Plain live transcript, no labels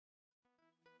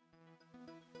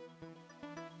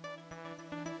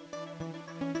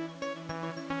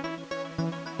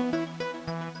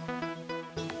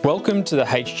Welcome to the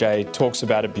HJ Talks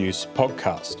About Abuse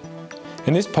podcast.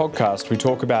 In this podcast, we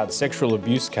talk about sexual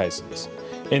abuse cases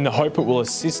in the hope it will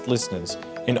assist listeners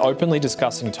in openly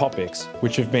discussing topics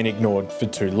which have been ignored for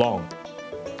too long.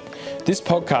 This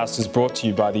podcast is brought to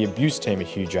you by the abuse team at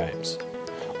Hugh James.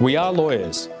 We are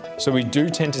lawyers, so we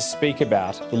do tend to speak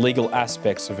about the legal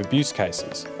aspects of abuse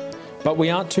cases, but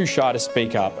we aren't too shy to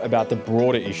speak up about the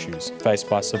broader issues faced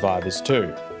by survivors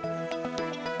too.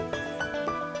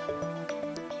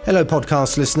 Hello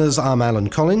podcast listeners, I'm Alan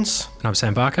Collins. And I'm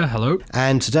Sam Barker, hello.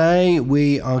 And today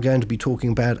we are going to be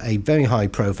talking about a very high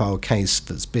profile case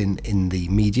that's been in the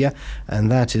media,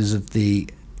 and that is of the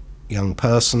young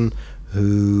person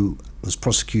who was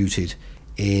prosecuted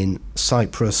in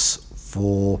Cyprus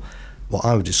for what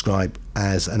I would describe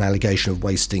as an allegation of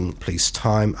wasting police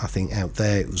time. I think out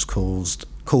there it was called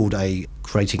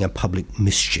creating a public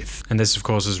mischief. And this of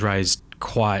course has raised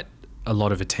quite a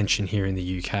lot of attention here in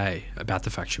the UK about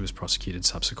the fact she was prosecuted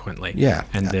subsequently. Yeah.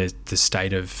 And the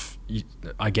state of,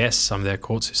 I guess, some of their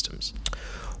court systems.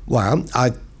 Well,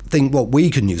 I think what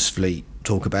we can usefully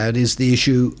talk about is the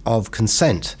issue of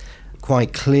consent.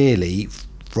 Quite clearly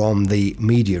from the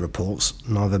media reports,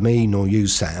 neither me nor you,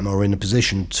 Sam, are in a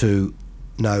position to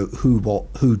know who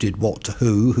did what to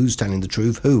who's telling the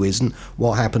truth, who isn't,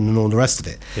 what happened and all the rest of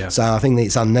it. Yeah. So I think that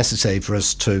it's unnecessary for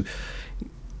us to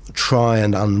try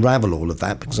and unravel all of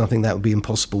that, because I think that would be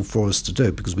impossible for us to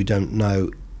do, because we don't know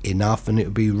enough, and it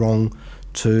would be wrong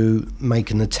to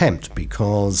make an attempt,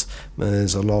 because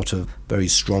there's a lot of very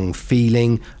strong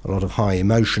feeling, a lot of high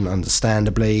emotion,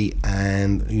 understandably,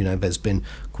 and there's been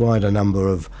quite a number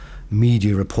of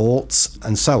media reports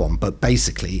and so on. But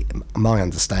basically my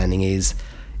understanding is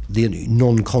the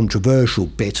non-controversial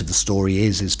bit of the story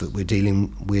is that we're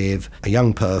dealing with a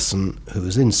young person who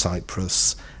was in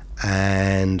Cyprus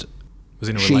and was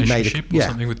in a relationship or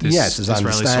something with this as I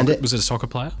understand it. Was it a soccer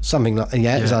player? Something like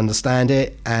as I understand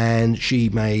it. And she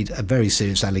made a very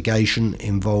serious allegation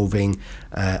involving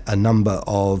a number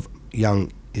of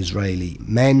young Israeli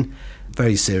men.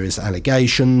 Very serious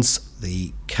allegations.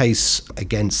 The case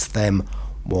against them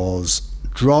was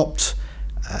dropped,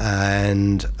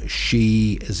 and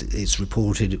she, as it's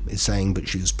reported, is saying that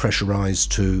she was pressurised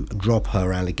to drop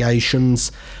her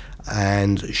allegations.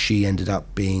 And she ended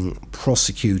up being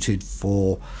prosecuted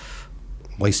for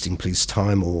wasting police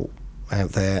time, or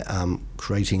out there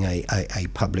creating a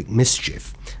public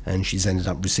mischief, and she's ended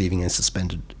up receiving a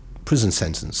suspended prison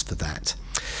sentence for that.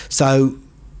 So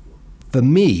for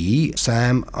me,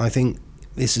 Sam, I think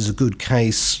this is a good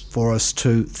case for us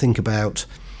to think about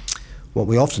what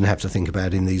we often have to think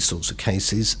about in these sorts of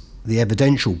cases, the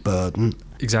evidential burden.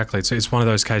 Exactly. So it's one of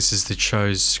those cases that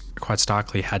shows quite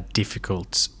starkly how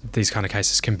difficult these kind of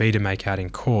cases can be to make out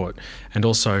in court, and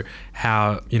also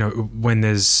how, when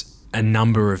there's a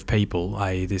number of people,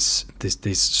 i.e. this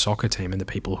soccer team and the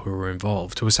people who are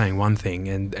involved, who are saying one thing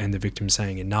and the victim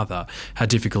saying another, how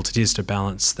difficult it is to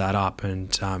balance that up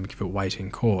and give it weight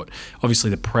in court. Obviously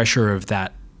the pressure of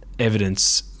that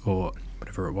evidence, or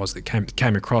whatever it was that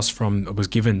came across was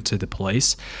given to the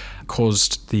police,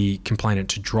 caused the complainant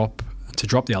to drop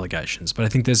the allegations. But I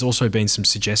think there's also been some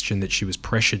suggestion that she was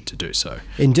pressured to do so.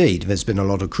 Indeed, there's been a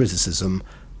lot of criticism,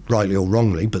 rightly or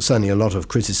wrongly, but certainly a lot of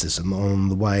criticism on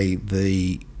the way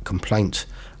the complaint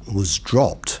was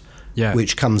dropped,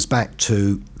 which comes back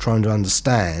to trying to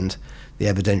understand the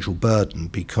evidential burden,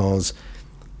 because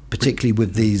particularly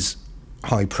with these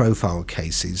high-profile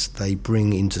cases, they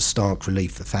bring into stark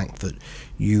relief the fact that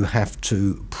you have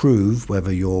to prove,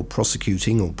 whether you're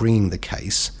prosecuting or bringing the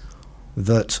case,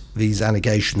 that these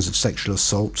allegations of sexual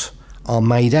assault are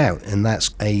made out, and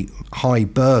that's a high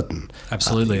burden.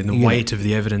 Absolutely, and the weight of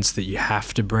the evidence that you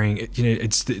have to bring,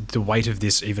 it's the weight of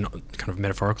this, even kind of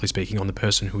metaphorically speaking, on the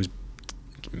person who is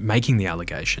making the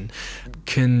allegation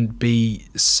can be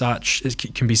such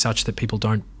that people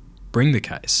don't bring the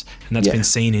case. And that's been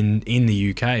seen in the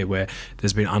UK, where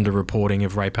there's been underreporting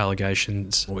of rape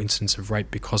allegations or incidents of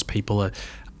rape because people are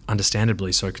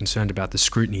understandably so concerned about the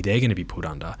scrutiny they're going to be put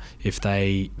under. If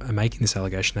they are making this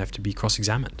allegation, they have to be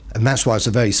cross-examined. And that's why it's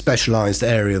a very specialised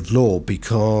area of law,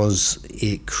 because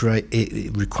it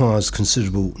requires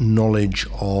considerable knowledge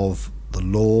of the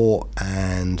law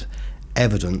and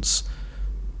evidence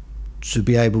to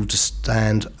be able to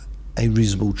stand a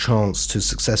reasonable chance to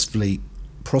successfully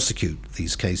prosecute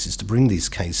these cases, to bring these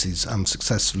cases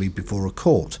successfully before a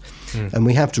court. And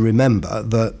we have to remember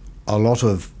that a lot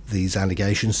of these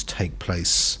allegations take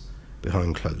place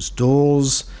behind closed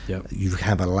doors. Yep. You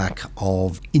have a lack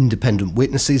of independent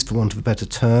witnesses, for want of a better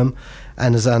term.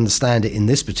 And as I understand it in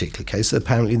this particular case,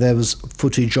 apparently there was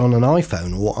footage on an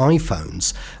iPhone or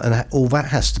iPhones, and all that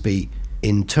has to be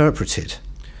interpreted.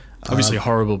 Obviously,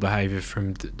 horrible behaviour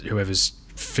from whoever's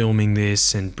filming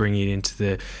this and bringing it into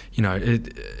the,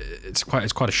 it's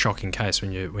quite a shocking case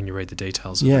when you read the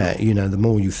details of it. The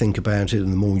more you think about it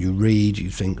and the more you read, you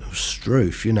think,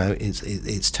 Struth,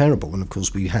 it's terrible. And of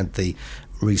course, we had the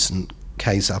recent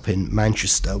case up in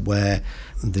Manchester where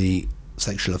the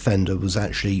sexual offender was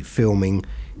actually filming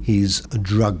his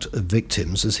drugged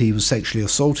victims as he was sexually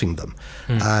assaulting them.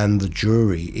 And the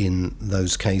jury in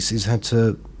those cases had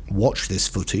to watch this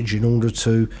footage in order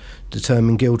to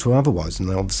determine guilt or otherwise,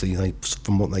 and obviously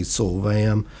from what they saw,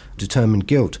 they determined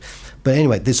guilt. But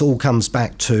anyway, this all comes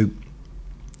back to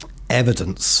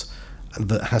evidence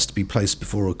that has to be placed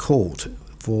before a court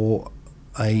for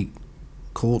a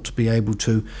court to be able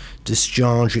to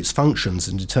discharge its functions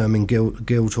and determine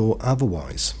guilt or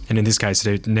otherwise. And in this case,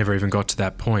 it never even got to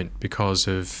that point because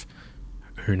of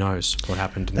who knows what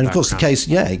happened in the background. And of course the case,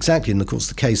 exactly, and of course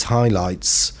the case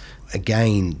highlights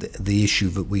again the issue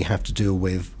that we have to deal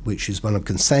with, which is one of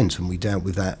consent, and we dealt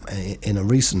with that in a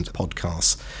recent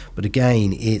podcast. But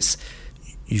again,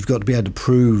 you've got to be able to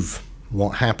prove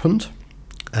what happened,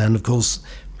 and of course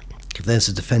if there's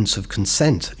a defence of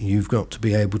consent, you've got to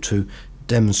be able to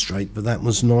demonstrate that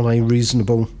was not a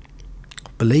reasonable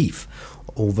belief,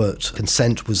 or that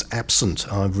consent was absent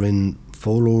either in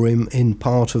full or in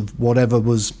part of whatever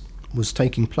was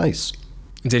taking place.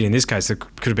 Indeed, in this case, there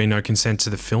could have been no consent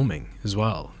to the filming as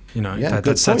well.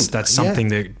 That's something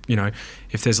that,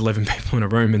 if there's 11 people in a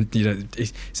room and,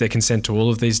 is there consent to all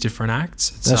of these different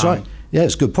acts? That's right. Yeah,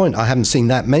 it's a good point. I haven't seen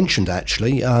that mentioned,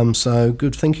 actually. So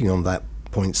good thinking on that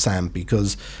point, Sam,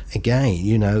 because,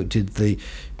 again, did the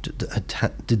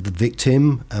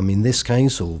victim, in this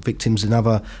case, or victims in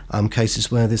other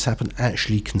cases where this happened,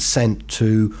 actually consent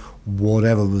to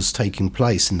whatever was taking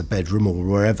place in the bedroom or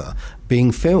wherever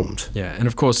being filmed? Yeah, and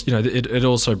of course, it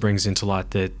also brings into light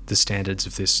the standards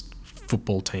of this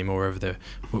football team, or wherever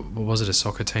was it a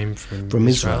soccer team from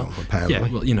Israel, apparently. Yeah,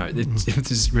 well,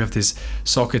 if we have this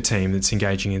soccer team that's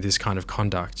engaging in this kind of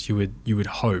conduct, you would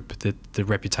hope that the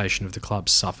reputation of the club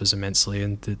suffers immensely,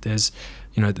 and that there's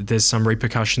some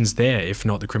repercussions there, if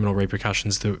not the criminal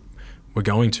repercussions that we're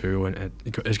going to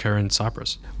occur in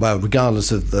Cyprus. Well,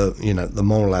 regardless of the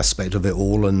moral aspect of it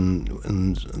all, and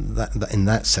that in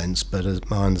that sense, but as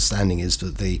my understanding is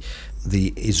that the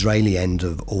Israeli end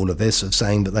of all of this of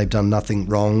saying that they've done nothing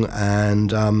wrong,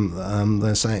 and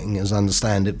they're saying, as I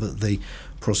understand it, that the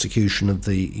prosecution of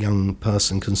the young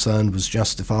person concerned was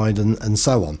justified, and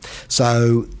so on.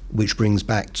 So, which brings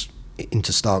back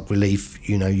into stark relief,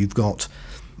 you've got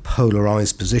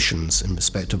polarised positions in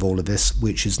respect of all of this,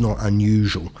 which is not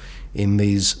unusual in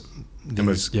these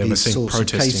we're seeing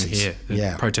protesting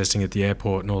here, protesting at the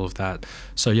airport and all of that.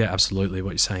 So absolutely,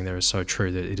 what you're saying there is so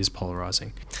true, that it is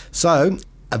polarising. So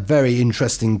a very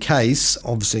interesting case,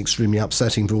 obviously extremely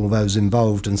upsetting for all those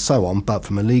involved and so on, but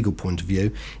from a legal point of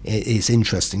view, it's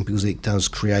interesting because it does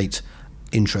create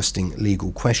interesting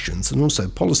legal questions and also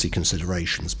policy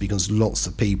considerations, because lots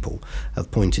of people have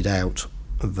pointed out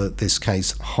that this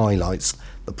case highlights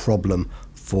the problem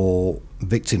for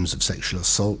victims of sexual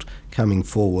assault coming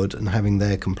forward and having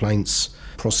their complaints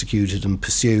prosecuted and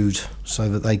pursued so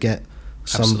that they get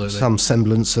some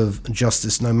semblance of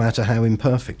justice, no matter how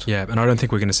imperfect. Yeah, and I don't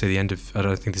think we're going to see the end of. I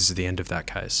don't think this is the end of that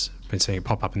case. I've been seeing it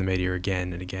pop up in the media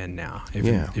again and again now,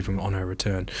 even on her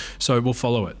return. So we'll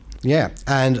follow it. Yeah,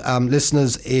 and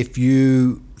listeners, if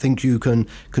you think you can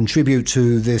contribute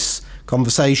to this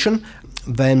conversation,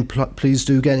 then please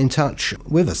do get in touch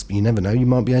with us. You never know, you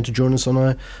might be able to join us on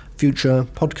a future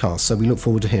podcast. So we look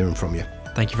forward to hearing from you.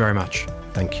 Thank you very much.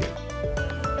 Thank you.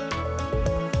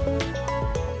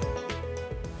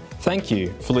 Thank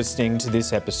you for listening to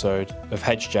this episode of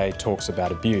HJ Talks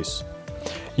About Abuse.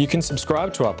 You can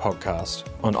subscribe to our podcast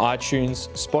on iTunes,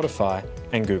 Spotify,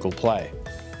 and Google Play.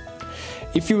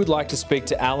 If you would like to speak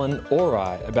to Alan or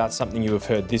I about something you have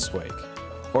heard this week,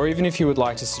 or even if you would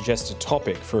like to suggest a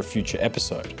topic for a future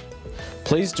episode,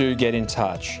 please do get in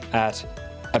touch at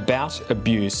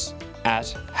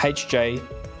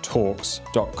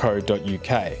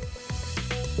aboutabuse@hjtalks.co.uk.